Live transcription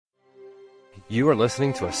You are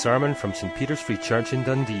listening to a sermon from St. Peter's Free Church in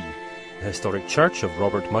Dundee, the historic church of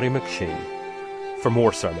Robert Murray McShane. For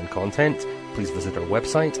more sermon content, please visit our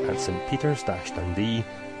website at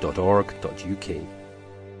stpeters-dundee.org.uk.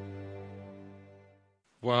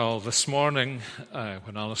 Well, this morning,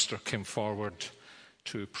 when Alistair came forward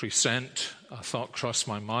to present, a thought crossed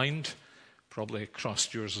my mind, probably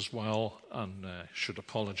crossed yours as well, and should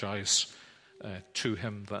apologise to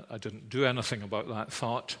him that I didn't do anything about that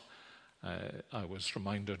thought. I was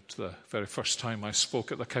reminded the very first time I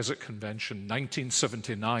spoke at the Keswick Convention,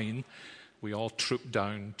 1979, we all trooped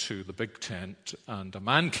down to the big tent, and a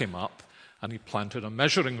man came up and he planted a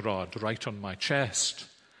measuring rod right on my chest,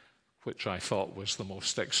 which I thought was the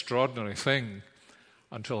most extraordinary thing,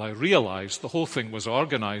 until I realized the whole thing was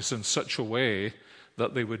organized in such a way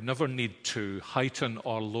that they would never need to heighten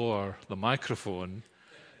or lower the microphone,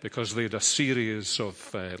 because they had a series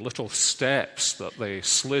of little steps that they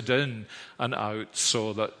slid in and out,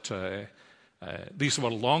 so that these were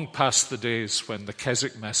long past the days when the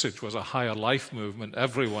Keswick message was a higher life movement.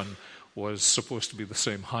 Everyone was supposed to be the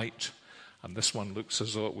same height. And this one looks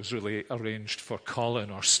as though it was really arranged for Colin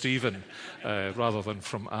or Stephen rather than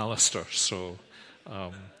from Alistair. So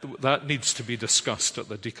that needs to be discussed at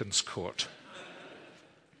the Deacon's Court.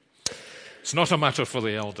 It's not a matter for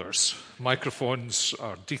the elders. Microphones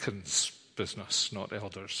are deacons' business, not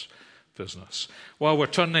elders' business. Well, we're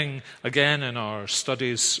turning again in our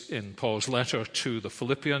studies in Paul's letter to the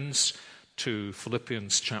Philippians, to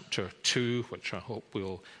Philippians chapter 2, which I hope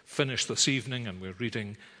we'll finish this evening, and we're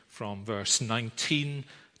reading from verse 19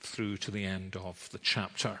 through to the end of the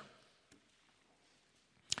chapter.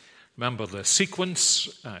 Remember the sequence.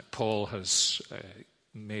 Paul has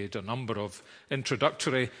made a number of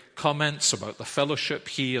introductory comments about the fellowship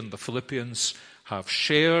he and the Philippians have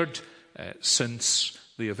shared since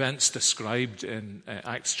the events described in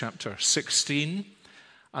Acts chapter 16.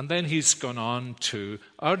 And then he's gone on to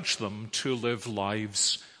urge them to live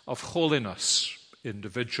lives of holiness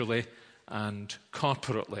individually and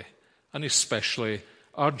corporately, and especially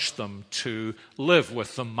urged them to live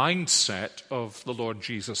with the mindset of the Lord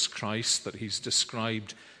Jesus Christ that he's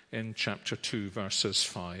described in chapter 2, verses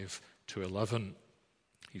 5 to 11.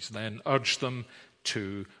 He's then urged them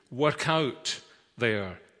to work out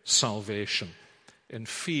their salvation in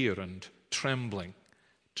fear and trembling,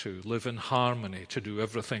 to live in harmony, to do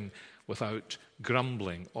everything without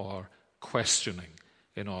grumbling or questioning,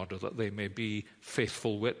 in order that they may be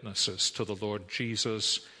faithful witnesses to the Lord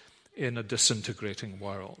Jesus in a disintegrating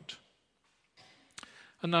world.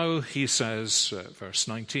 And now he says, verse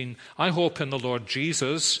 19, I hope in the Lord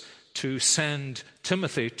Jesus to send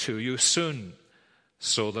Timothy to you soon,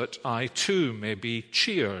 so that I too may be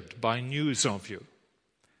cheered by news of you.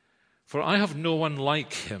 For I have no one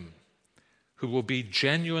like him who will be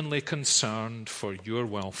genuinely concerned for your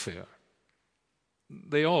welfare.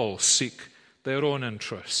 They all seek their own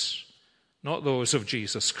interests, not those of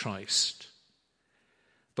Jesus Christ.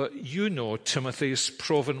 But you know Timothy's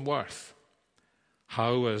proven worth,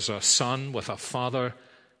 how as a son with a father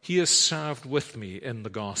he has served with me in the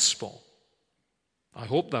gospel. I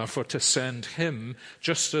hope therefore to send him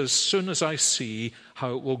just as soon as I see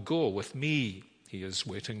how it will go with me. He is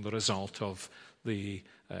waiting the result of the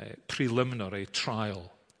preliminary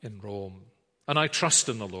trial in Rome. And I trust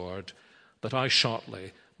in the Lord that I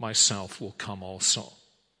shortly myself will come also.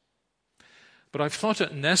 But I've thought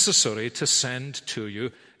it necessary to send to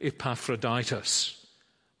you Epaphroditus,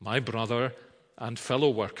 my brother and fellow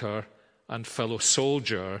worker and fellow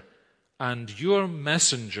soldier, and your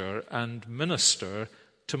messenger and minister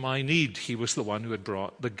to my need. He was the one who had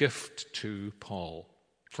brought the gift to Paul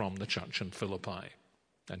from the church in Philippi.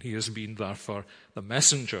 And he has been, therefore, the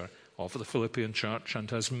messenger of the Philippian church and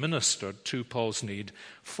has ministered to Paul's need,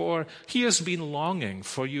 for he has been longing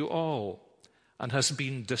for you all and has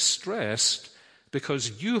been distressed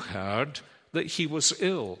because you heard that he was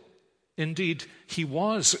ill. Indeed, he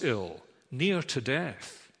was ill, near to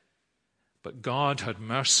death. But God had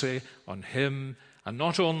mercy on him, and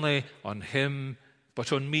not only on him,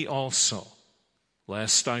 but on me also,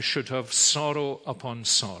 lest I should have sorrow upon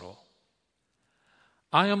sorrow.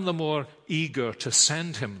 I am the more eager to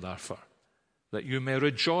send him, therefore, that you may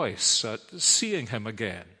rejoice at seeing him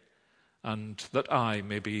again, and that I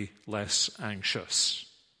may be less anxious.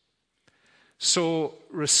 So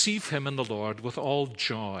receive him in the Lord with all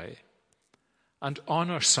joy, and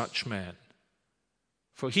honor such men,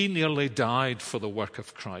 for he nearly died for the work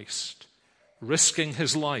of Christ, risking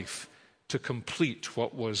his life to complete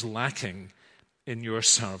what was lacking in your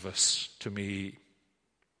service to me.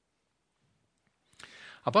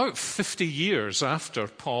 About 50 years after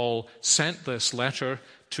Paul sent this letter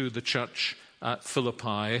to the church at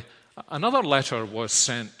Philippi, another letter was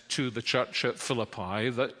sent to the church at Philippi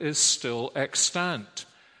that is still extant.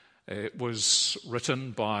 It was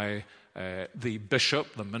written by the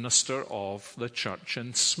bishop, the minister of the church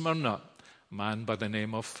in Smyrna, a man by the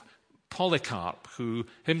name of Polycarp, who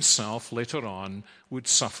himself later on would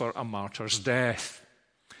suffer a martyr's death.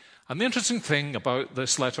 And the interesting thing about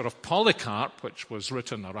this letter of Polycarp, which was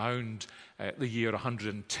written around the year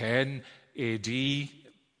 110 AD,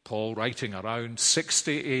 Paul writing around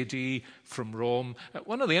 60 AD from Rome,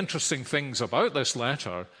 one of the interesting things about this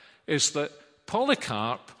letter is that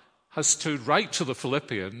Polycarp has to write to the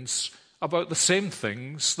Philippians about the same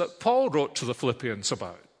things that Paul wrote to the Philippians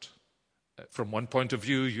about. From one point of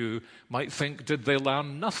view, you might think, did they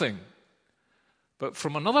learn nothing? But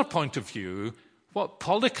from another point of view, what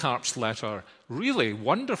Polycarp's letter really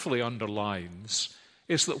wonderfully underlines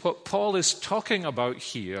is that what Paul is talking about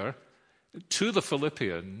here to the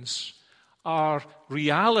Philippians are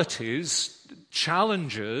realities,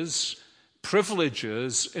 challenges,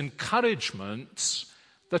 privileges, encouragements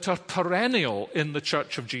that are perennial in the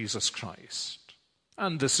Church of Jesus Christ.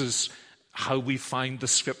 And this is how we find the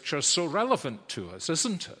Scripture so relevant to us,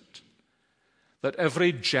 isn't it? That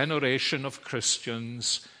every generation of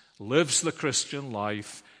Christians lives the Christian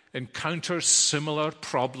life, encounters similar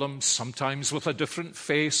problems, sometimes with a different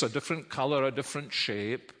face, a different color, a different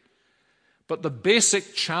shape. But the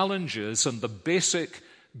basic challenges and the basic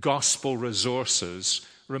gospel resources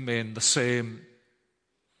remain the same.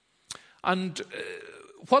 And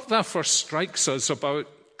what therefore strikes us about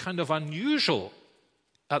kind of unusual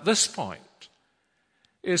at this point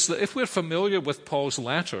is that if we're familiar with Paul's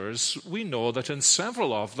letters, we know that in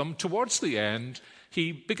several of them, towards the end,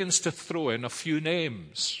 he begins to throw in a few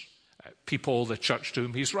names. People the church to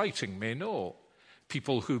whom he's writing may know.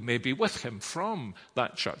 People who may be with him from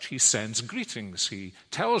that church. He sends greetings. He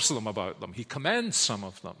tells them about them. He commends some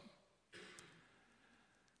of them.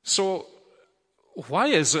 So why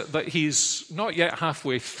is it that he's not yet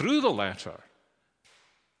halfway through the letter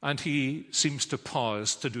and he seems to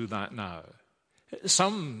pause to do that now?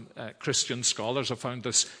 Some Christian scholars have found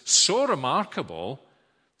this so remarkable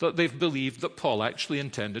that they've believed that Paul actually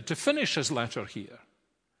intended to finish his letter here.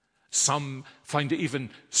 Some find it even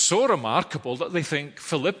so remarkable that they think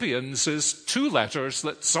Philippians is two letters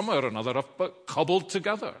that somehow or another have cobbled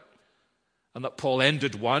together, and that Paul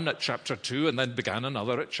ended one at chapter 2 and then began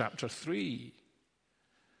another at chapter 3.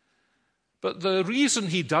 But the reason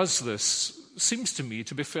he does this seems to me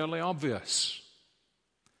to be fairly obvious.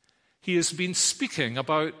 He has been speaking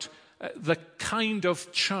about the kind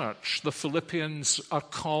of church the Philippians are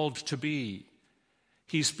called to be.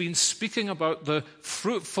 He's been speaking about the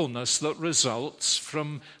fruitfulness that results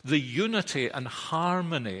from the unity and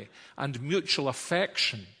harmony and mutual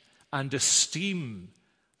affection and esteem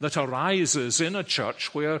that arises in a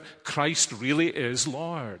church where Christ really is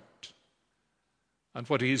Lord. And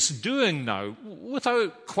what he's doing now,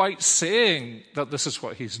 without quite saying that this is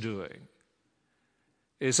what he's doing,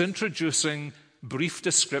 is introducing brief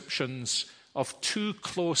descriptions of two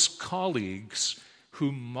close colleagues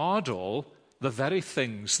who model the very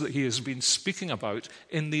things that he has been speaking about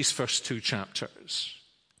in these first two chapters.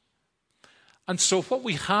 And so what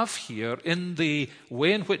we have here in the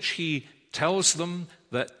way in which he tells them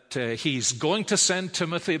that he's going to send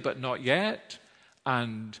Timothy but not yet,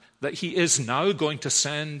 and that he is now going to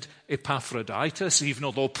send Epaphroditus, even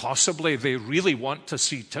although possibly they really want to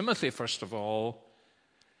see Timothy first of all,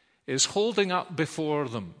 is holding up before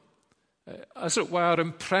them, as it were,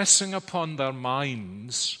 impressing upon their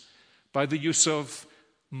minds by the use of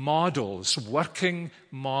models, working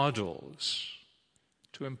models,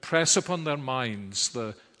 to impress upon their minds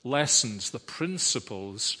the lessons, the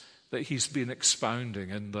principles that he's been expounding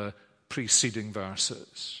in the preceding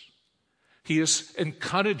verses. He has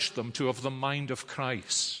encouraged them to have the mind of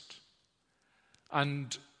Christ.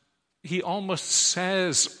 And he almost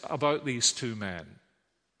says about these two men,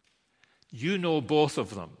 you know both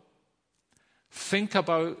of them. Think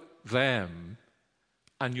about them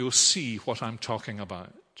and you'll see what I'm talking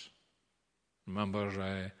about.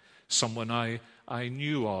 Remember, someone I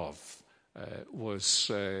knew of was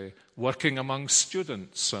working among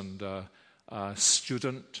students, and a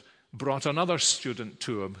student brought another student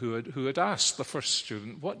to him who had asked the first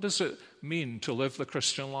student, what does it mean to live the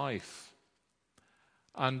Christian life?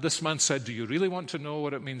 And this man said, do you really want to know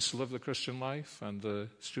what it means to live the Christian life? And the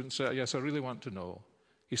student said, yes, I really want to know.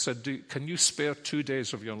 He said, can you spare 2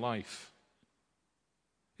 days of your life?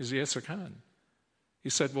 He said, yes, I can. He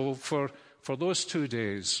said, well, for those 2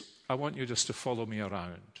 days, I want you just to follow me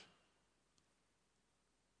around.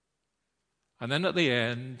 And then at the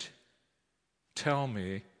end, tell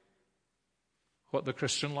me what the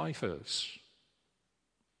Christian life is.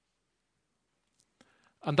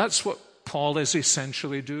 And that's what Paul is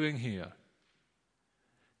essentially doing here.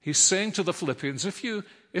 He's saying to the Philippians, if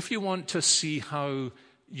you want to see how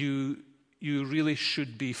you really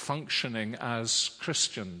should be functioning as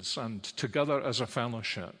Christians and together as a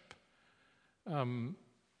fellowship,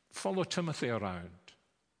 follow Timothy around.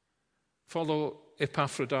 Follow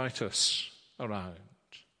Epaphroditus around.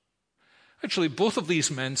 Actually, both of these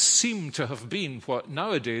men seem to have been what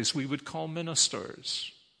nowadays we would call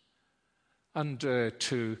ministers. And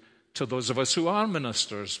to those of us who are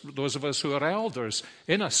ministers, those of us who are elders,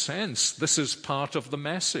 in a sense, this is part of the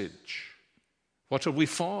message. What are we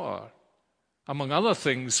for? Among other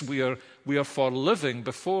things, we are for living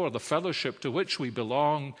before the fellowship to which we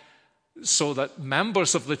belong, so that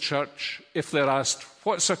members of the church, if they're asked,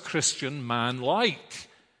 what's a Christian man like,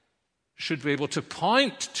 should be able to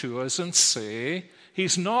point to us and say,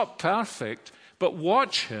 he's not perfect, but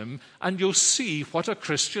watch him and you'll see what a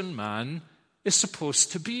Christian man is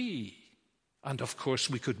supposed to be. And of course,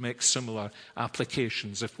 we could make similar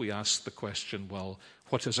applications if we ask the question, well,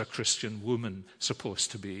 what is a Christian woman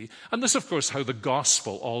supposed to be? And this, of course, how the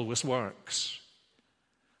gospel always works,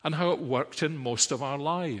 and how it worked in most of our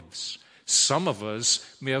lives. Some of us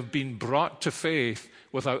may have been brought to faith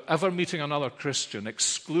without ever meeting another Christian,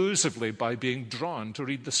 exclusively by being drawn to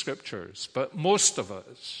read the Scriptures. But most of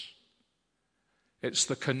us, it's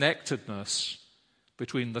the connectedness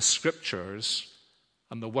between the Scriptures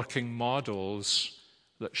and the working models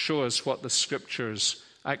that show us what the Scriptures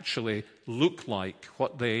actually look like,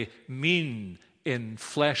 what they mean in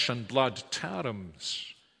flesh and blood terms,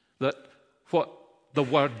 that what the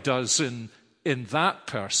Word does in that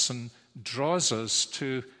person draws us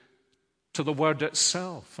to the Word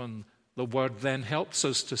itself, and the Word then helps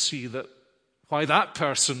us to see that why that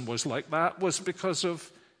person was like that was because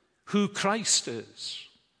of who Christ is.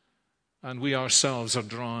 And we ourselves are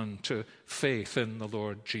drawn to faith in the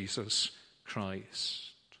Lord Jesus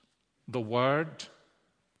Christ. The Word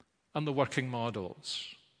and the working models.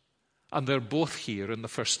 And they're both here in the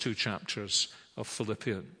first two chapters of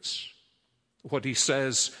Philippians. What he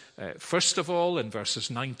says, first of all, in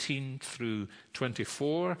verses 19 through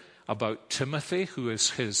 24, about Timothy, who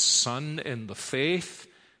is his son in the faith.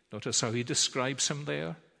 Notice how he describes him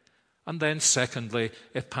there. And then secondly,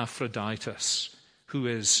 Epaphroditus, who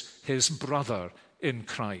is his brother in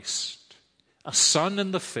Christ. A son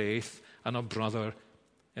in the faith and a brother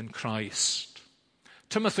in Christ.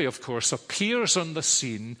 Timothy, of course, appears on the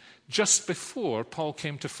scene just before Paul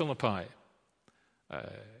came to Philippi.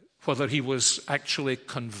 Whether he was actually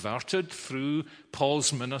converted through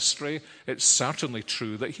Paul's ministry, it's certainly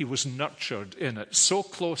true that he was nurtured in it so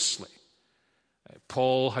closely.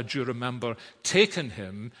 Paul, had you remember, taken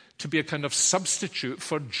him to be a kind of substitute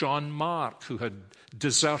for John Mark, who had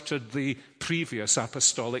deserted the previous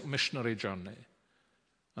apostolic missionary journey.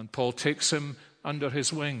 And Paul takes him under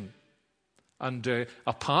his wing. And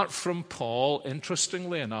apart from Paul,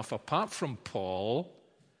 interestingly enough, apart from Paul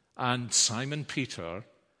and Simon Peter,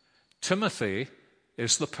 Timothy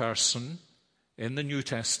is the person in the New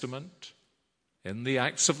Testament, in the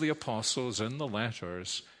Acts of the Apostles, in the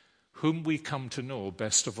letters, whom we come to know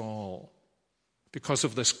best of all because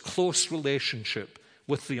of this close relationship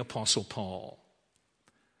with the Apostle Paul.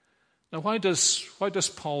 Now, why does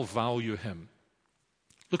Paul value him?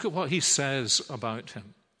 Look at what he says about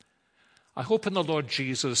him. I hope in the Lord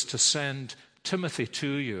Jesus to send Timothy to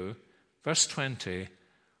you, verse 20,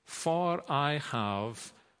 for I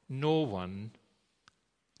have no one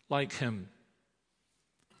like him.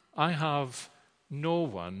 I have no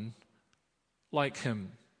one like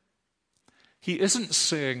him. He isn't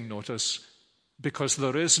saying, notice, because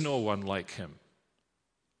there is no one like him.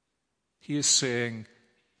 He is saying,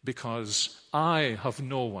 because I have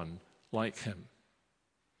no one like him.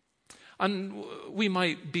 And we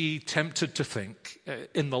might be tempted to think,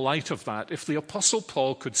 in the light of that, if the Apostle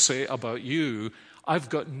Paul could say about you, I've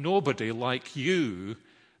got nobody like you,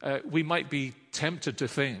 we might be tempted to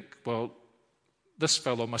think, well, this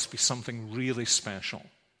fellow must be something really special.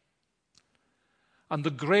 And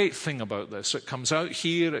the great thing about this, it comes out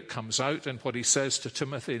here, it comes out in what he says to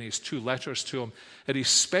Timothy in his two letters to him. It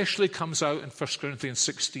especially comes out in 1 Corinthians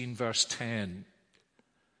 16, verse 10.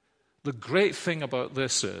 The great thing about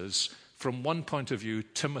this is, from one point of view,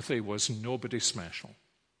 Timothy was nobody special.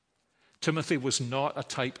 Timothy was not a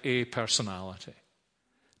type A personality.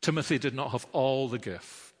 Timothy did not have all the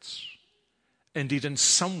gifts. Indeed, in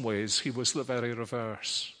some ways, he was the very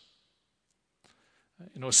reverse.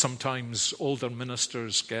 You know, sometimes older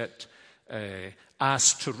ministers get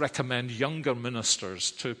asked to recommend younger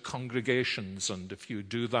ministers to congregations, and if you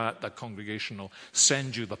do that, the congregation will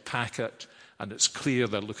send you the packet, and it's clear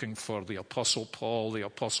they're looking for the Apostle Paul, the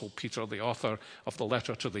Apostle Peter, the author of the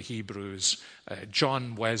letter to the Hebrews,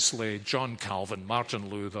 John Wesley, John Calvin, Martin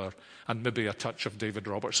Luther, and maybe a touch of David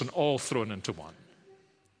Robertson, all thrown into one.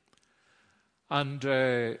 And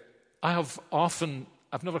I've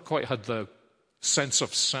never quite had the sense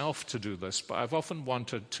of self to do this, but I've often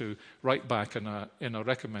wanted to write back in a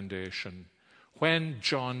recommendation, when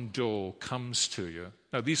John Doe comes to you.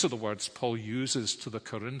 Now, these are the words Paul uses to the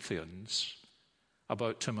Corinthians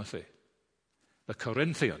about Timothy. The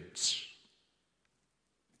Corinthians,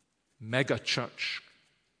 mega church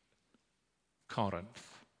Corinth.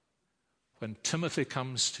 When Timothy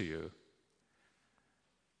comes to you,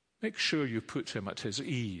 make sure you put him at his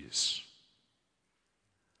ease.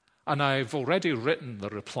 And I've already written the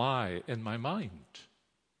reply in my mind.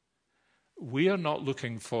 We are not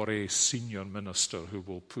looking for a senior minister who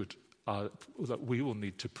will that we will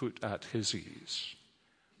need to put at his ease.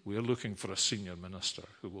 We are looking for a senior minister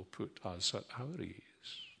who will put us at our ease.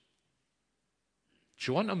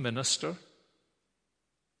 Do you want a minister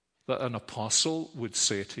that an apostle would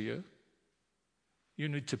say to you, you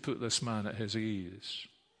need to put this man at his ease,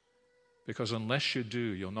 because unless you do,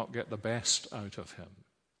 you'll not get the best out of him.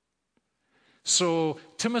 So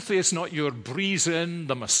Timothy is not your breeze in,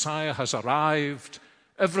 the Messiah has arrived,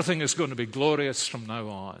 everything is going to be glorious from now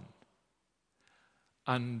on.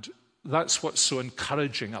 And that's what's so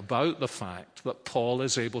encouraging about the fact that Paul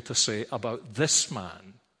is able to say about this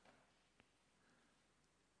man,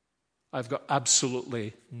 I've got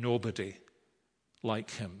absolutely nobody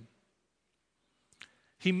like him.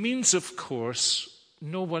 He means, of course,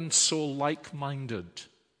 no one so like-minded.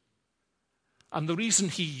 And the reason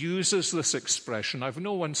he uses this expression, I've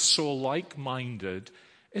no one so like-minded,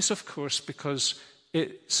 is of course because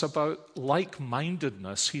it's about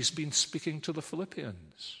like-mindedness. He's been speaking to the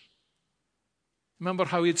Philippians. Remember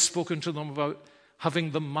how he'd spoken to them about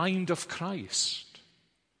having the mind of Christ,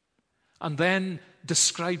 and then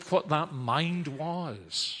described what that mind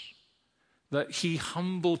was, that he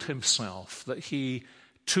humbled himself, that he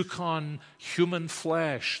took on human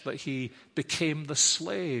flesh, that he became the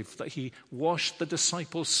slave, that he washed the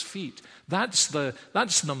disciples' feet. That's the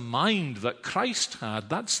mind that Christ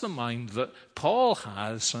had. That's the mind that Paul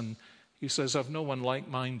has. And he says, I've no one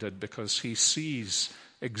like-minded, because he sees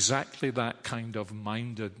exactly that kind of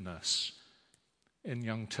mindedness in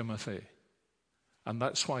young Timothy. And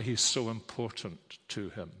that's why he's so important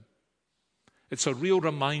to him. It's a real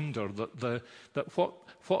reminder that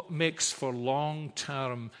what makes for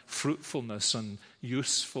long-term fruitfulness and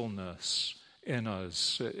usefulness in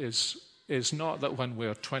us is not that when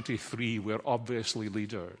we're 23 we're obviously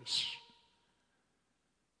leaders,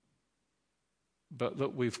 but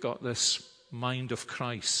that we've got this mind of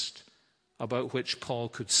Christ about which Paul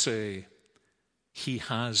could say, he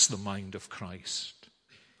has the mind of Christ,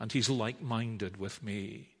 and he's like-minded with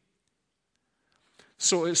me.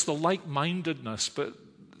 So it's the like-mindedness, but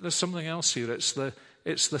there's something else here. It's the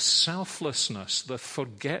selflessness, the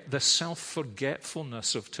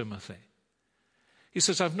self-forgetfulness of Timothy. He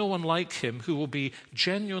says, I've no one like him who will be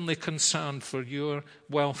genuinely concerned for your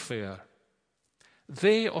welfare.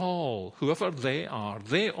 They all, whoever they are,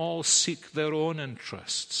 they all seek their own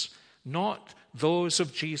interests, not those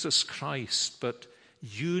of Jesus Christ, but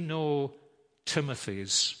you know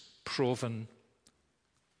Timothy's proven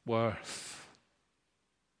worth.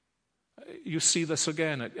 You see this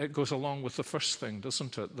again. It goes along with the first thing,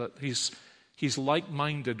 doesn't it? That he's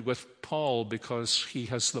like-minded with Paul because he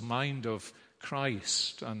has the mind of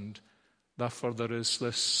Christ, and therefore there is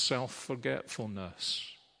this self-forgetfulness.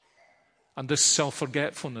 And this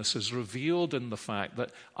self-forgetfulness is revealed in the fact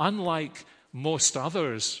that, unlike most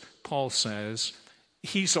others, Paul says,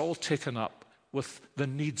 he's all taken up with the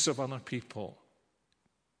needs of other people.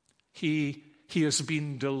 He has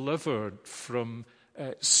been delivered from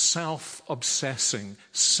self-obsessing,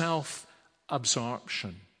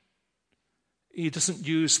 self-absorption. He doesn't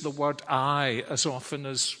use the word I as often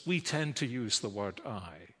as we tend to use the word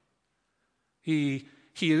I. He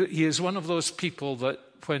is one of those people that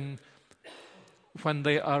when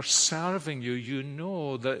they are serving you, you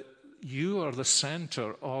know that you are the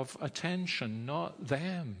center of attention, not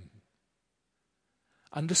them.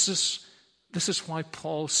 And this is why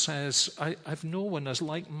Paul says, I've no one as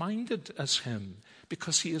like-minded as him,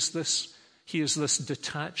 because he is this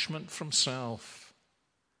detachment from self.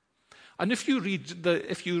 And if you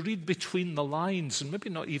read between the lines, and maybe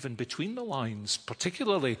not even between the lines,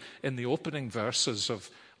 particularly in the opening verses of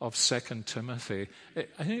 2 Timothy,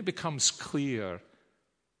 I think it becomes clear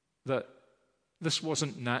that This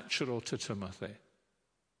wasn't natural to Timothy.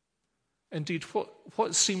 Indeed,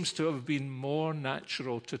 what seems to have been more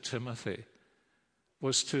natural to Timothy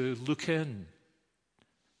was to look in,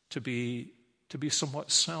 to be somewhat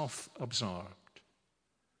self-absorbed.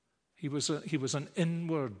 He was an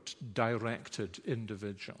inward-directed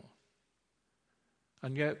individual.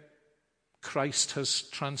 And yet, Christ has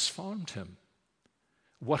transformed him.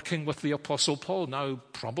 Working with the Apostle Paul, now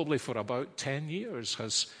probably for about 10 years,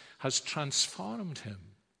 has transformed him.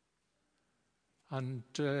 And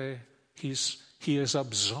he is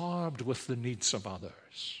absorbed with the needs of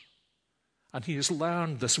others. And he has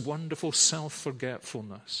learned this wonderful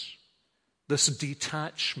self-forgetfulness, this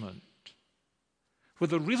detachment, where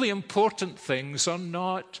the really important things are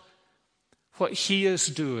not what he is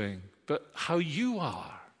doing, but how you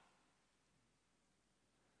are.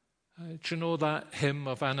 Do you know that hymn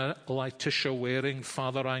of Anna Laetitia Waring,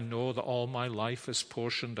 Father, I know that all my life is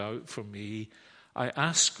portioned out for me. I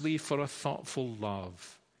ask thee for a thoughtful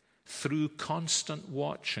love, through constant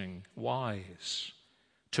watching, wise,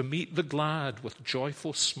 to meet the glad with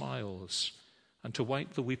joyful smiles, and to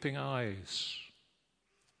wipe the weeping eyes.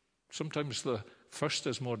 Sometimes the first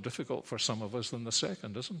is more difficult for some of us than the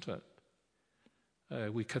second, isn't it?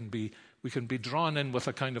 We can be drawn in with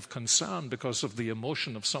a kind of concern because of the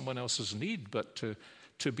emotion of someone else's need, but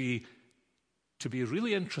to be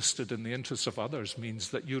really interested in the interests of others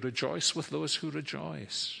means that you rejoice with those who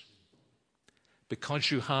rejoice,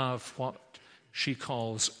 because you have what she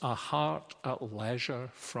calls a heart at leisure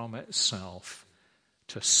from itself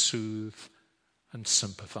to soothe and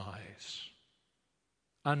sympathize.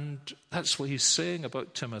 And that's what he's saying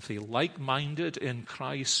about Timothy, like-minded in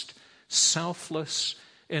Christ, selfless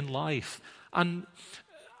in life. And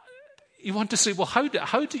you want to say, well, how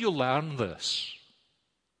do you learn this?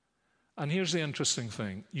 And here's the interesting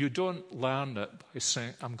thing. You don't learn it by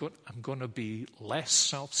saying, I'm going to be less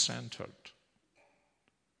self-centered.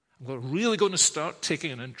 I'm really going to start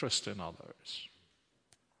taking an interest in others.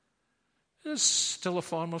 It's still a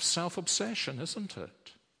form of self-obsession, isn't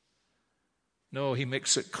it? No, he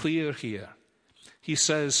makes it clear here. He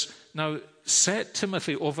says, now set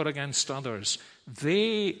Timothy over against others.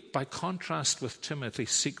 They, by contrast with Timothy,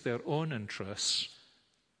 seek their own interests,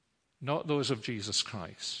 not those of Jesus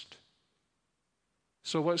Christ.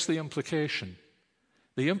 So what's the implication?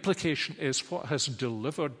 The implication is what has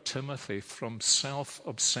delivered Timothy from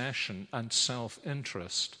self-obsession and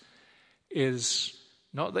self-interest is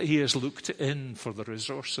not that he has looked in for the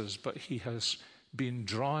resources, but he has been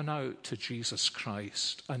drawn out to Jesus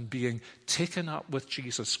Christ, and being taken up with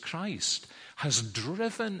Jesus Christ has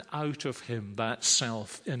driven out of him that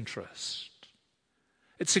self-interest.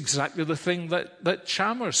 It's exactly the thing that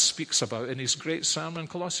Chalmers speaks about in his great sermon,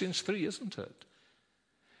 Colossians 3, isn't it?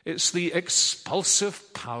 It's the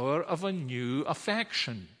expulsive power of a new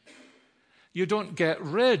affection. You don't get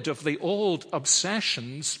rid of the old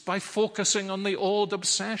obsessions by focusing on the old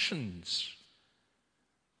obsessions.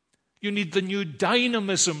 You need the new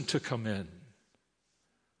dynamism to come in.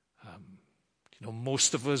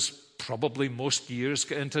 Most of us, probably most years,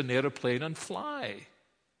 get into an airplane and fly.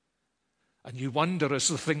 And you wonder as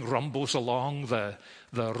the thing rumbles along the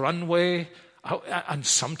runway, and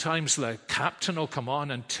sometimes the captain will come on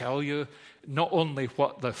and tell you not only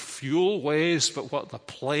what the fuel weighs, but what the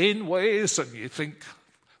plane weighs, and you think,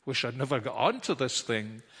 wish I'd never got onto this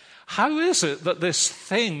thing. How is it that this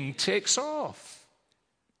thing takes off?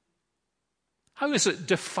 How does it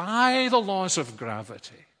defy the laws of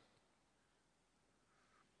gravity?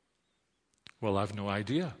 Well, I've no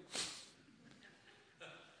idea.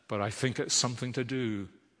 But I think it's something to do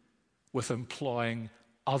with employing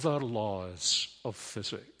other laws of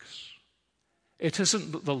physics. It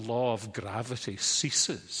isn't that the law of gravity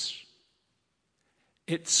ceases.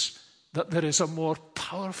 It's that there is a more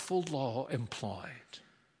powerful law employed.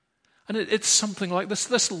 And it's something like this.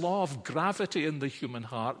 This law of gravity in the human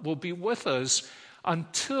heart will be with us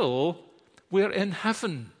until we're in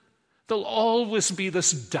heaven. There'll always be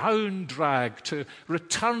this down drag to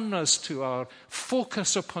return us to our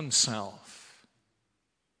focus upon self.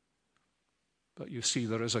 But you see,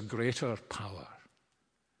 there is a greater power.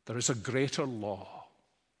 There is a greater law.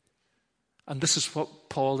 And this is what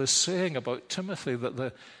Paul is saying about Timothy,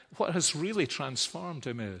 that what has really transformed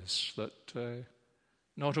him is that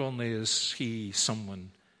not only is he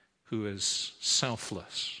someone who is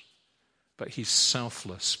selfless, but he's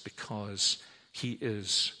selfless because he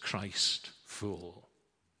is Christ full.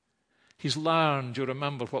 He's learned, you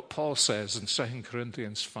remember what Paul says in 2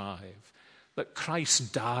 Corinthians 5, that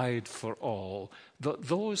Christ died for all, that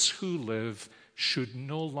those who live should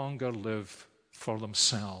no longer live for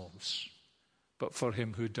themselves, but for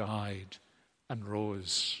him who died and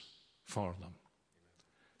rose for them.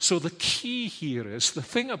 So the key here is, the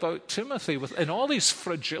thing about Timothy, in all his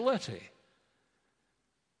fragility,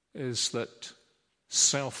 is that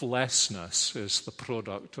selflessness is the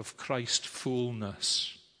product of Christ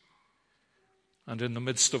fullness. And in the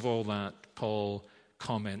midst of all that, Paul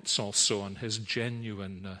comments also on his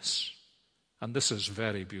genuineness. And this is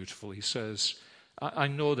very beautiful. He says, I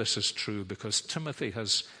know this is true because Timothy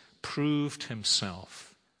has proved himself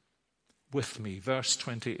with me. Verse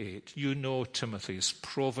 28, you know Timothy's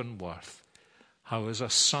proven worth, how as a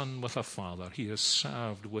son with a father he has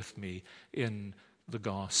served with me in the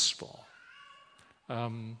gospel.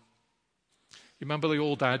 You remember the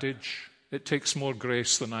old adage, it takes more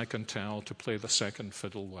grace than I can tell to play the second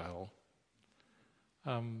fiddle well.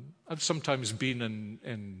 I've sometimes been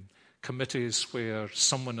in committees where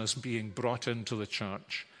someone is being brought into the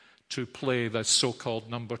church to play the so-called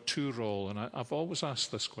number 2 role, and I've always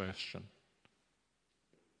asked this question.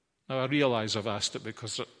 Now, I realize I've asked it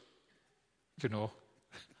because,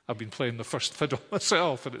 I've been playing the first fiddle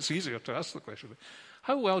myself, and it's easier to ask the question.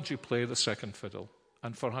 How well do you play the second fiddle,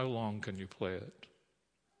 and for how long can you play it?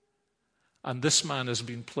 And this man has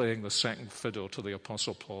been playing the second fiddle to the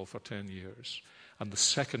Apostle Paul for 10 years. And the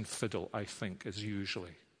second fiddle, I think, is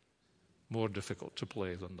usually more difficult to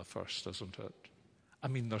play than the first, isn't it? I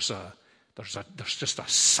mean, there's just a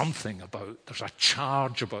something about, there's a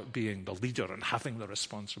charge about being the leader and having the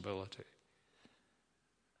responsibility.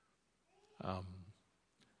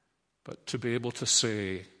 But to be able to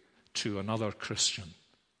say to another Christian,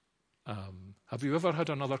 have you ever had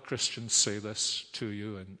another Christian say this to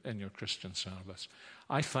you in your Christian service?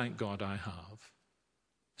 I thank God I have.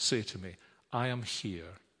 Say to me, I am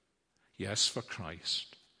here, yes, for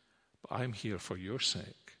Christ, but I'm here for your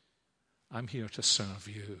sake. I'm here to serve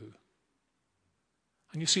you.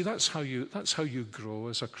 And you see, that's how you grow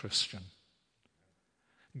as a Christian.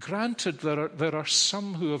 Granted, there are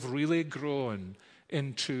some who have really grown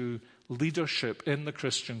into leadership in the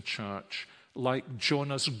Christian church, like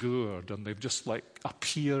Jonas Gourd, and they've just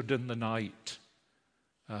appeared in the night.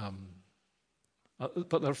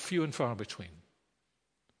 But they're few and far between.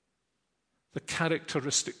 The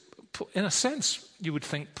characteristic, in a sense, you would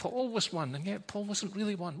think Paul was one, and yet Paul wasn't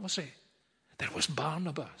really one, was he? There was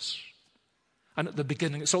Barnabas. And at the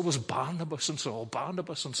beginning, it's always Barnabas and Saul,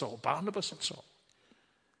 Barnabas and Saul, Barnabas and Saul.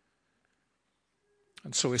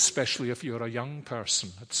 And so especially if you're a young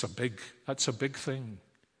person, that's a big thing.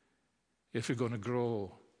 If you're going to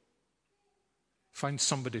grow, find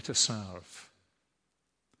somebody to serve.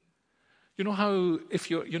 You know how, if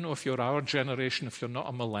you're our generation, if you're not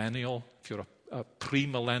a millennial, if you're a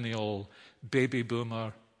pre-millennial baby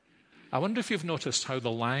boomer, I wonder if you've noticed how the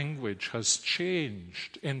language has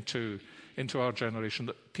changed into our generation,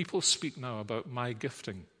 that people speak now about my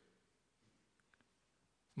gifting.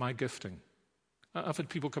 My gifting. I've had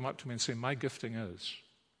people come up to me and say, my gifting is.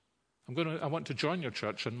 I want to join your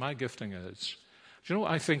church, and my gifting is. Do you know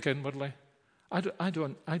what I think inwardly? I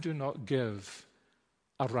do not give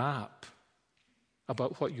a rap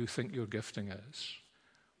about what you think your gifting is.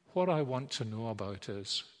 What I want to know about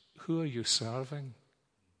is, who are you serving?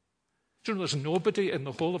 Do you know, there's nobody in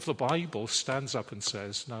the whole of the Bible stands up and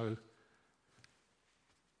says, now,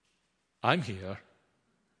 I'm here,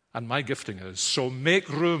 and my gifting is, so make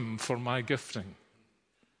room for my gifting.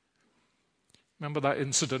 Remember that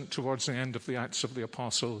incident towards the end of the Acts of the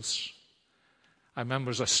Apostles? I remember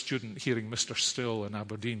as a student hearing Mr. Still in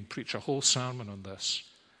Aberdeen preach a whole sermon on this,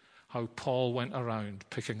 how Paul went around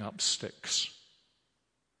picking up sticks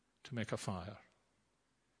to make a fire.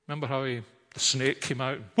 Remember how the snake came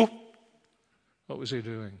out? Whoop! What was he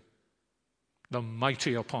doing? The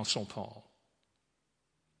mighty Apostle Paul.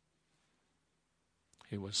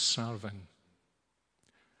 He was serving.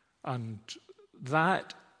 And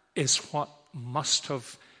that is what must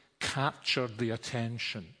have captured the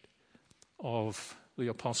attention of the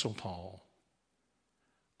Apostle Paul.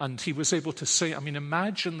 And he was able to say,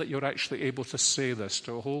 imagine that you're actually able to say this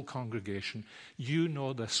to a whole congregation. You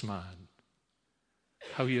know this man,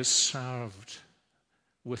 how he has served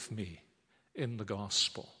with me in the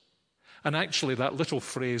gospel. And actually that little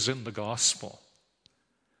phrase, in the gospel,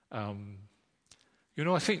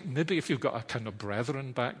 I think maybe if you've got a kind of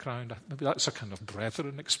brethren background, maybe that's a kind of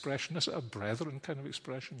brethren expression. Is it a brethren kind of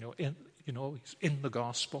expression? He's in the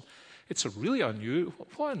gospel. It's a really unusual.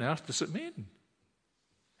 What on earth does it mean?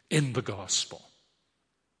 In the gospel.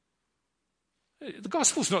 The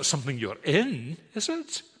gospel's not something you're in, is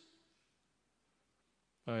it?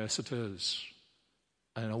 Oh, yes, it is.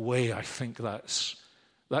 And in a way, I think that's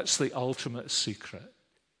the ultimate secret.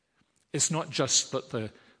 It's not just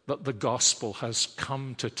that that the gospel has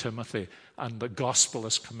come to Timothy and the gospel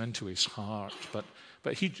has come into his heart. But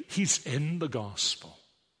he's in the gospel.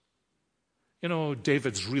 You know,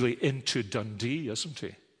 David's really into Dundee, isn't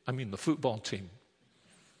he? I mean, the football team.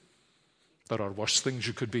 There are worse things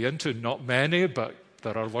you could be into. Not many, but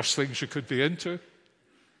there are worse things you could be into.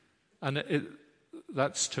 And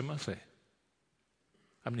that's Timothy.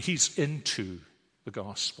 I mean, he's into the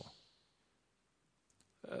gospel.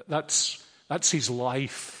 That's his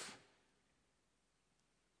life.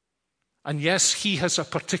 And yes, he has a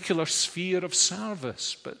particular sphere of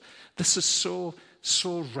service, but this is so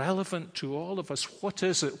relevant to all of us. What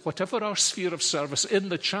is it? Whatever our sphere of service in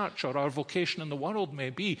the church or our vocation in the world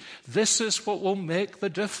may be, this is what will make the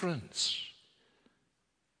difference.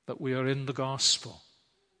 That we are in the gospel.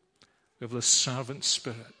 We have the servant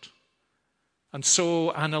spirit. And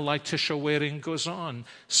so Anna Laetitia Waring goes on.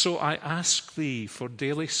 So I ask thee for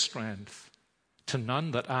daily strength, to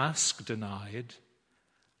none that ask denied,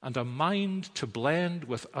 and a mind to blend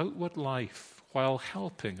with outward life while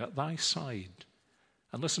helping at thy side.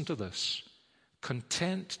 And listen to this,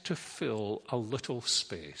 content to fill a little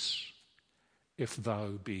space, if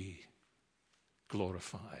thou be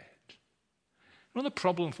glorified. You know, the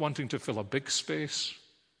problem with wanting to fill a big space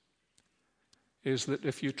is that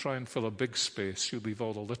if you try and fill a big space, you leave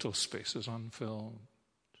all the little spaces unfilled.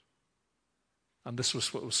 And this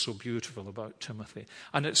was what was so beautiful about Timothy.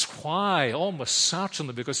 And it's why, almost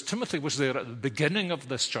certainly, because Timothy was there at the beginning of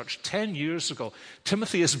this church 10 years ago.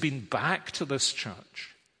 Timothy has been back to this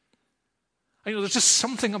church. You know, there's just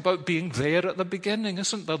something about being there at the beginning,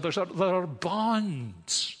 isn't there? There are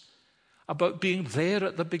bonds about being there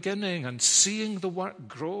at the beginning and seeing the work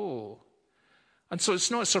grow. And so it's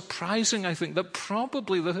not surprising, I think, that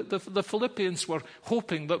probably the Philippians were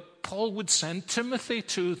hoping that Paul would send Timothy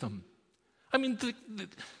to them. I mean, you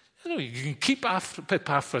know, you can keep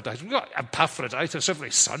Epaphroditus. We've got Epaphroditus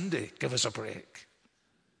every Sunday. Give us a break.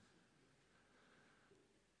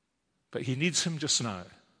 But he needs him just now.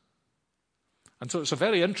 And so it's a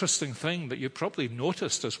very interesting thing that you probably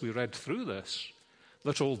noticed as we read through this,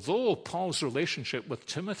 that although Paul's relationship with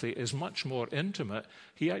Timothy is much more intimate,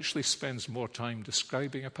 he actually spends more time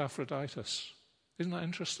describing Epaphroditus. Isn't that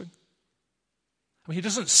interesting? I mean, he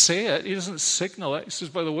doesn't say it, he doesn't signal it. He says,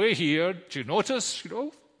 by the way, here, do you notice,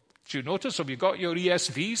 have you got your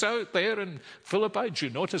ESVs out there in Philippi? Do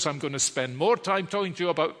you notice I'm going to spend more time talking to you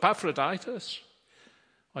about Epaphroditus?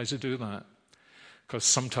 Why does he do that? Because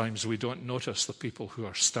sometimes we don't notice the people who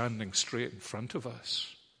are standing straight in front of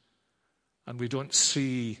us. And we don't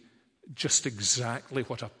see just exactly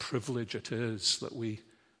what a privilege it is that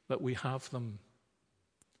we have them.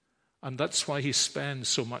 And that's why he spends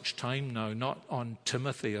so much time now, not on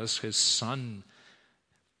Timothy as his son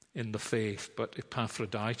in the faith, but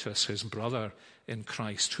Epaphroditus, his brother in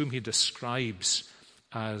Christ, whom he describes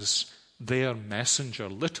as their messenger.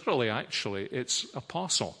 Literally, actually, it's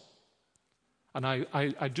apostle. And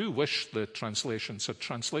I do wish the translations had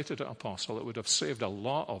translated it apostle. It would have saved a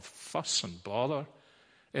lot of fuss and bother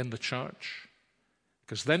in the church.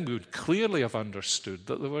 Because then we would clearly have understood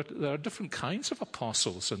that there are different kinds of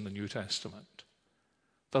apostles in the New Testament.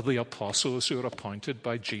 There are the apostles who are appointed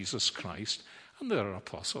by Jesus Christ, and there are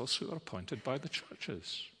apostles who are appointed by the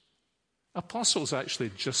churches. Apostle is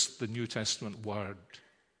actually just the New Testament word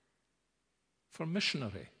for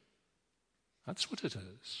missionary. That's what it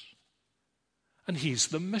is. And he's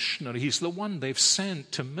the missionary. He's the one they've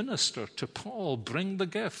sent to minister to Paul, bring the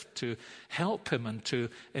gift, to help him and to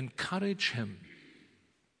encourage him.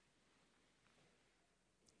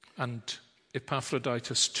 And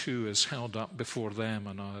Epaphroditus too is held up before them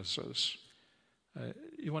and us as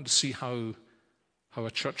you want to see how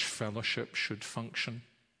a church fellowship should function.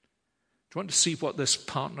 Do you want to see what this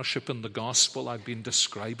partnership in the gospel I've been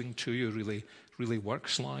describing to you really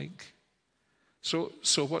works like? So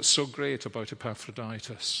what's so great about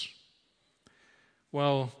Epaphroditus?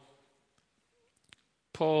 Well,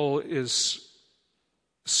 Paul is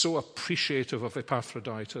so appreciative of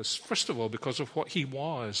Epaphroditus, first of all, because of what he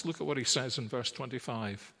was. Look at what he says in verse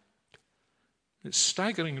 25. It's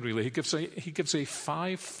staggering, really. He gives a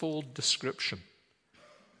five-fold description.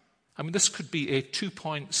 I mean, this could be a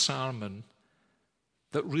 2-point sermon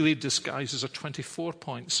that really disguises a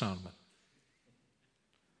 24-point sermon.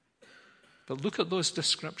 But look at those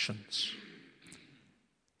descriptions.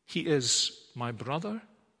 He is my brother.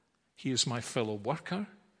 He is my fellow worker.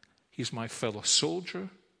 He's my fellow soldier.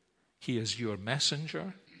 He is your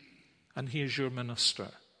messenger. And he is your minister.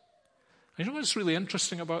 And you know what's really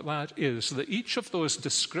interesting about that is that each of those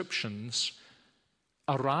descriptions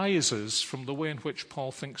arises from the way in which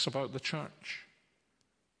Paul thinks about the church.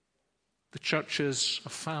 The church is a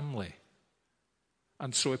family.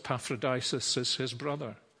 And so Epaphroditus is his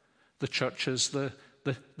brother. The church is the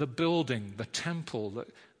building, the temple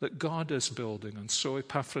that God is building. And so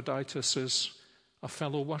Epaphroditus is a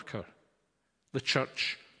fellow worker. The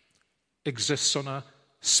church exists on a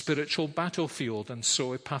spiritual battlefield, and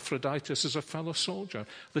so Epaphroditus is a fellow soldier.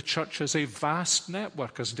 The church is a vast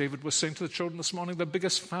network, as David was saying to the children this morning, the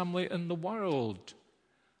biggest family in the world.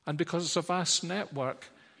 And because it's a vast network,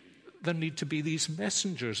 there need to be these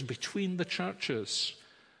messengers between the churches.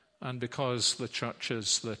 And because the church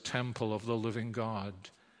is the temple of the living God,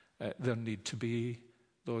 there need to be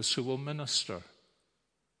those who will minister.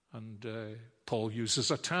 And Paul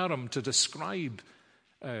uses a term to describe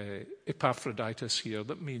Epaphroditus here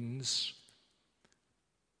that means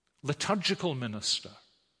liturgical minister.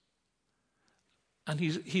 And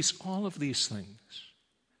he's all of these things.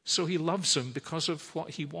 So he loves him because of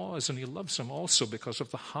what he was, and he loves him also because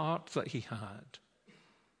of the heart that he had.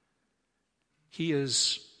 He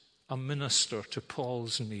is a minister to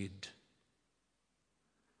Paul's need.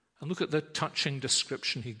 And look at the touching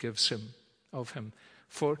description he gives him of him.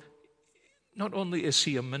 For not only is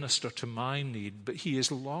he a minister to my need, but he has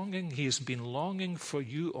been longing for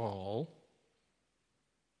you all.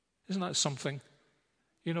 Isn't that something?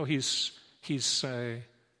 You know, he's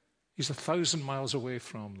 1,000 miles away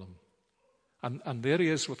from them. And there he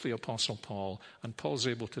is with the Apostle Paul, and Paul's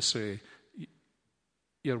able to say,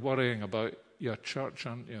 you're worrying about your church,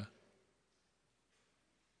 aren't you?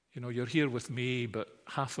 You know, you're here with me, but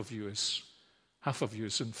half of you is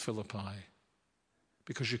in Philippi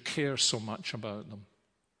because you care so much about them.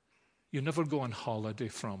 You never go on holiday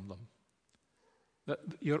from them. That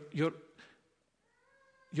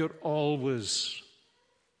you're always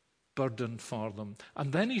burdened for them.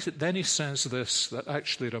 And then he says this that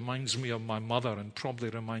actually reminds me of my mother and probably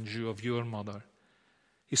reminds you of your mother.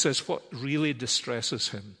 He says what really distresses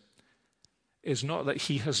him is not that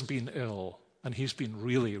he has been ill, and he's been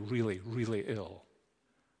really, really, really ill.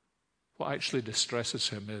 What actually distresses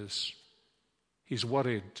him is he's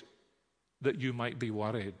worried that you might be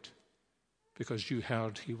worried because you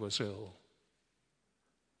heard he was ill.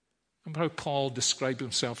 Remember how Paul described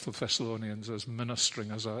himself to the Thessalonians as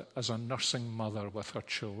ministering as a nursing mother with her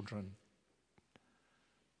children.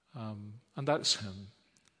 And that's him.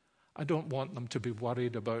 I don't want them to be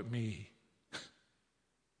worried about me.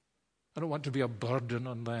 I don't want to be a burden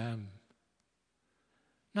on them.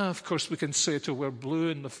 Now, of course, we can say till we're blue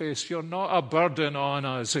in the face, you're not a burden on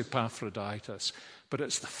us, Epaphroditus. But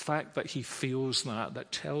it's the fact that he feels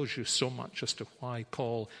that tells you so much as to why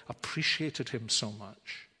Paul appreciated him so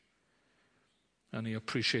much. And he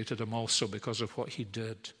appreciated him also because of what he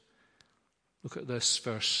did. Look at this,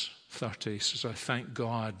 verse 30. He says, I thank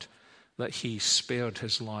God that he spared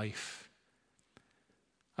his life.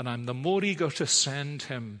 And I'm the more eager to send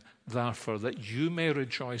him, therefore, that you may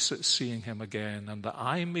rejoice at seeing him again, and that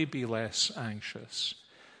I may be less anxious.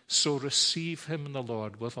 So receive him in the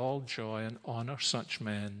Lord with all joy and honor such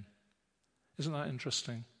men. Isn't that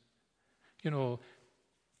interesting? You know,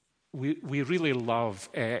 we really love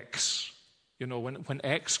X. You know, when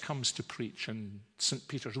X comes to preach in St.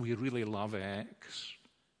 Peter's, we really love X.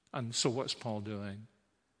 And so what's Paul doing?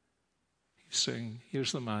 He's saying,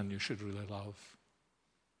 here's the man you should really love.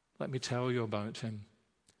 Let me tell you about him.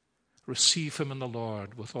 Receive him in the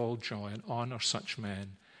Lord with all joy and honor such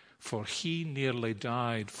men, for he nearly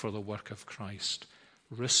died for the work of Christ,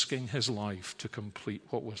 risking his life to complete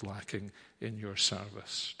what was lacking in your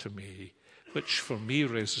service to me, which for me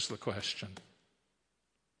raises the question,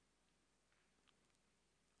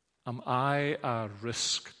 am I a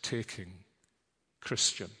risk-taking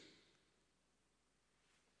Christian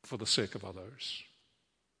for the sake of others?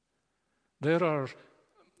 There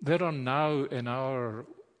are now in our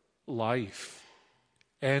life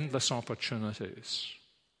endless opportunities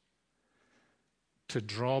to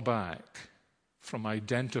draw back from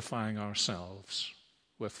identifying ourselves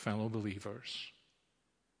with fellow believers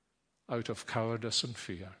out of cowardice and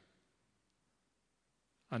fear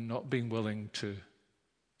and not being willing to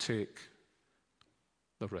take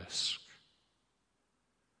the risk.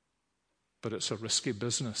 But it's a risky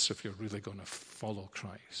business if you're really going to follow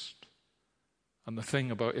Christ. And the thing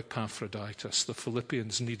about Epaphroditus, the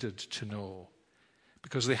Philippians needed to know,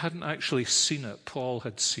 because they hadn't actually seen it, Paul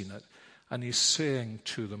had seen it, and he's saying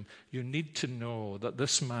to them, you need to know that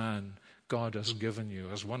this man God has given you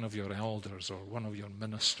as one of your elders or one of your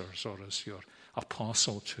ministers or as your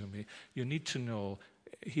apostle to me, you need to know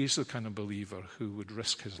he's the kind of believer who would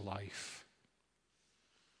risk his life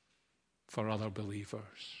for other believers.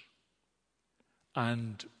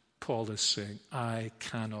 And Paul is saying, I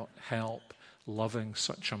cannot help loving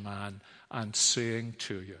such a man and saying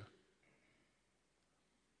to you,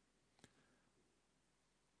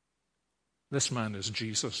 this man is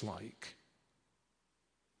Jesus-like.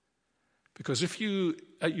 Because if you,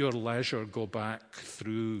 at your leisure, go back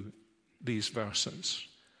through these verses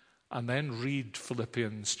and then read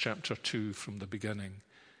Philippians chapter 2 from the beginning,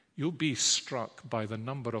 you'll be struck by the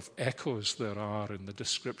number of echoes there are in the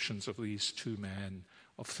descriptions of these two men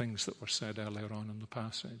of things that were said earlier on in the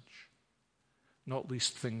passage, not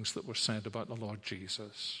least things that were said about the Lord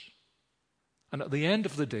Jesus. And at the end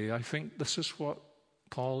of the day, I think this is what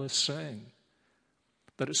Paul is saying,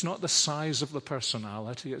 that it's not the size of the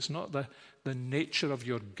personality, it's not the nature of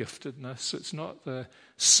your giftedness, it's not the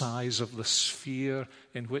size of the sphere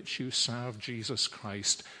in which you serve Jesus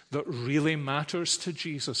Christ that really matters to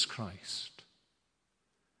Jesus Christ.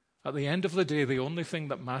 At the end of the day, the only thing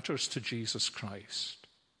that matters to Jesus Christ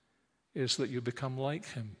is that you become like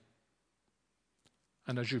him.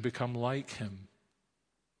 And as you become like him,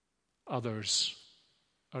 others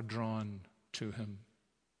are drawn to him.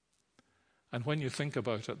 And when you think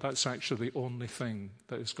about it, that's actually the only thing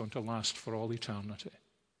that is going to last for all eternity.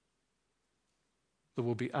 There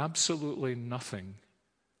will be absolutely nothing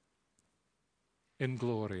in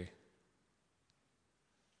glory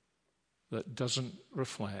that doesn't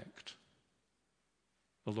reflect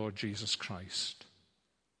the Lord Jesus Christ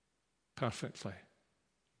perfectly.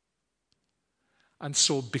 And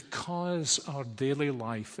so because our daily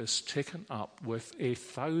life is taken up with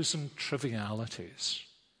 1,000 trivialities,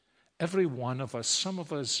 every one of us, some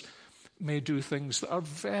of us may do things that are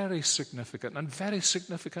very significant and very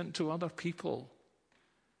significant to other people.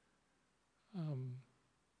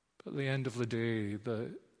 But at the end of the day,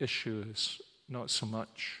 the issue is not so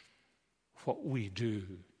much what we do,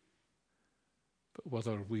 but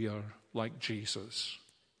whether we are like Jesus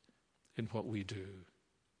in what we do.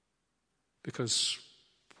 Because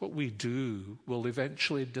what we do will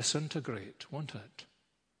eventually disintegrate, won't it?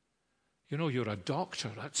 You know, you're a doctor,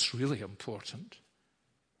 that's really important.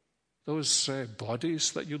 Those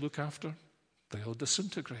bodies that you look after, they'll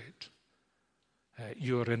disintegrate.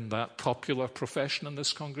 You're in that popular profession in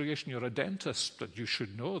this congregation, you're a dentist, but you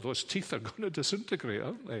should know those teeth are going to disintegrate,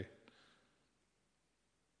 aren't they?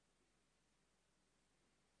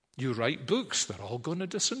 You write books, they're all going to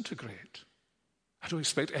disintegrate. I don't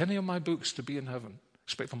expect any of my books to be in heaven. I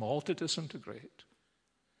expect them all to disintegrate.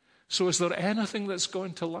 So is there anything that's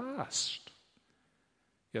going to last?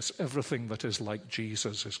 Yes, everything that is like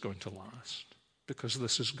Jesus is going to last, because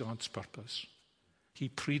this is God's purpose. He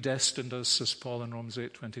predestined us, says Paul in Romans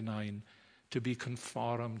 8:29, to be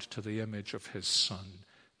conformed to the image of his Son,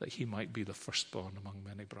 that he might be the firstborn among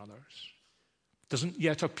many brothers. Doesn't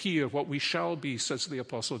yet appear what we shall be, says the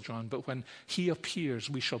Apostle John, but when he appears,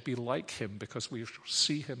 we shall be like him, because we shall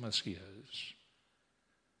see him as he is.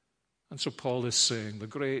 And so Paul is saying the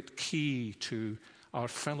great key to our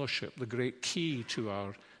fellowship, the great key to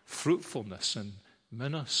our fruitfulness in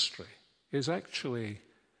ministry is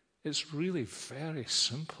it's really very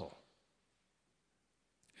simple.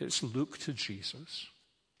 It's look to Jesus,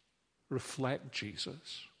 reflect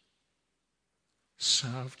Jesus,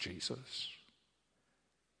 serve Jesus,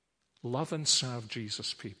 love and serve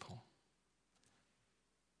Jesus' people,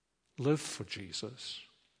 live for Jesus,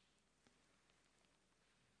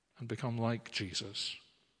 and become like Jesus,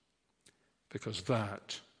 because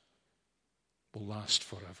that will last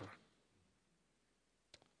forever.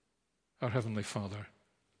 Our Heavenly Father,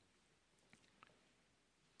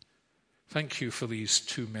 thank you for these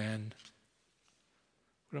two men.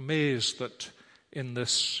 We're amazed that in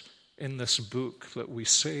this book that we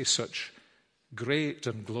say such great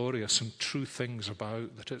and glorious and true things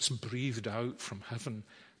about, that it's breathed out from heaven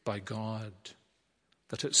by God,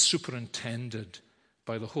 that it's superintended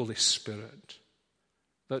by the Holy Spirit,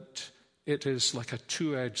 that it is like a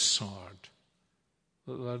two-edged sword,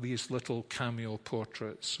 that there are these little cameo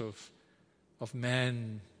portraits of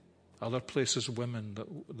men, other places women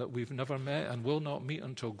that we've never met and will not meet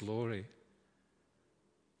until glory,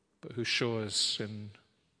 but who show us in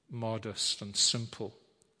modest and simple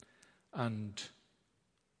and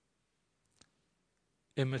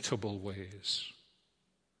imitable ways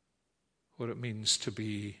what it means to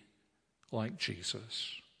be like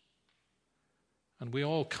Jesus. And we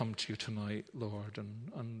all come to you tonight, Lord,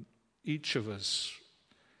 and each of us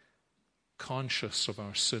conscious of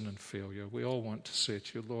our sin and failure, we all want to say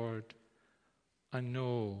to you, Lord, I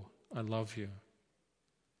know I love you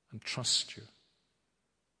and trust you,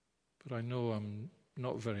 but I know I'm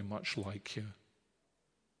not very much like you.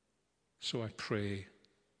 So I pray,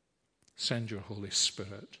 send your Holy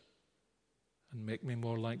Spirit and make me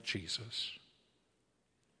more like Jesus.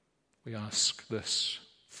 We ask this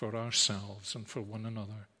for ourselves and for one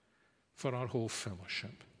another, for our whole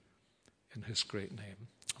fellowship. In his great name,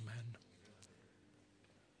 amen.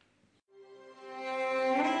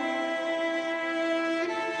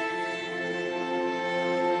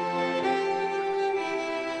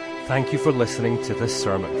 Thank you for listening to this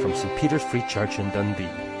sermon from St. Peter's Free Church in Dundee.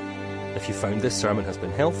 If you found this sermon has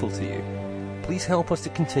been helpful to you, please help us to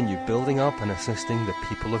continue building up and assisting the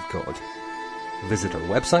people of God. Visit our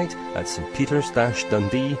website at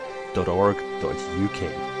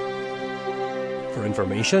stpeters-dundee.org.uk. For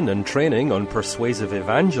information and training on persuasive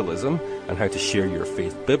evangelism and how to share your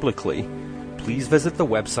faith biblically, please visit the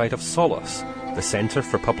website of Solas, the Centre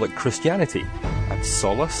for Public Christianity, at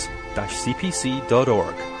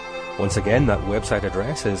solas-cpc.org. Once again, that website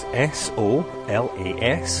address is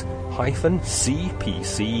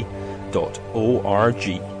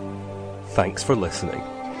solas-cpc.org. Thanks for listening.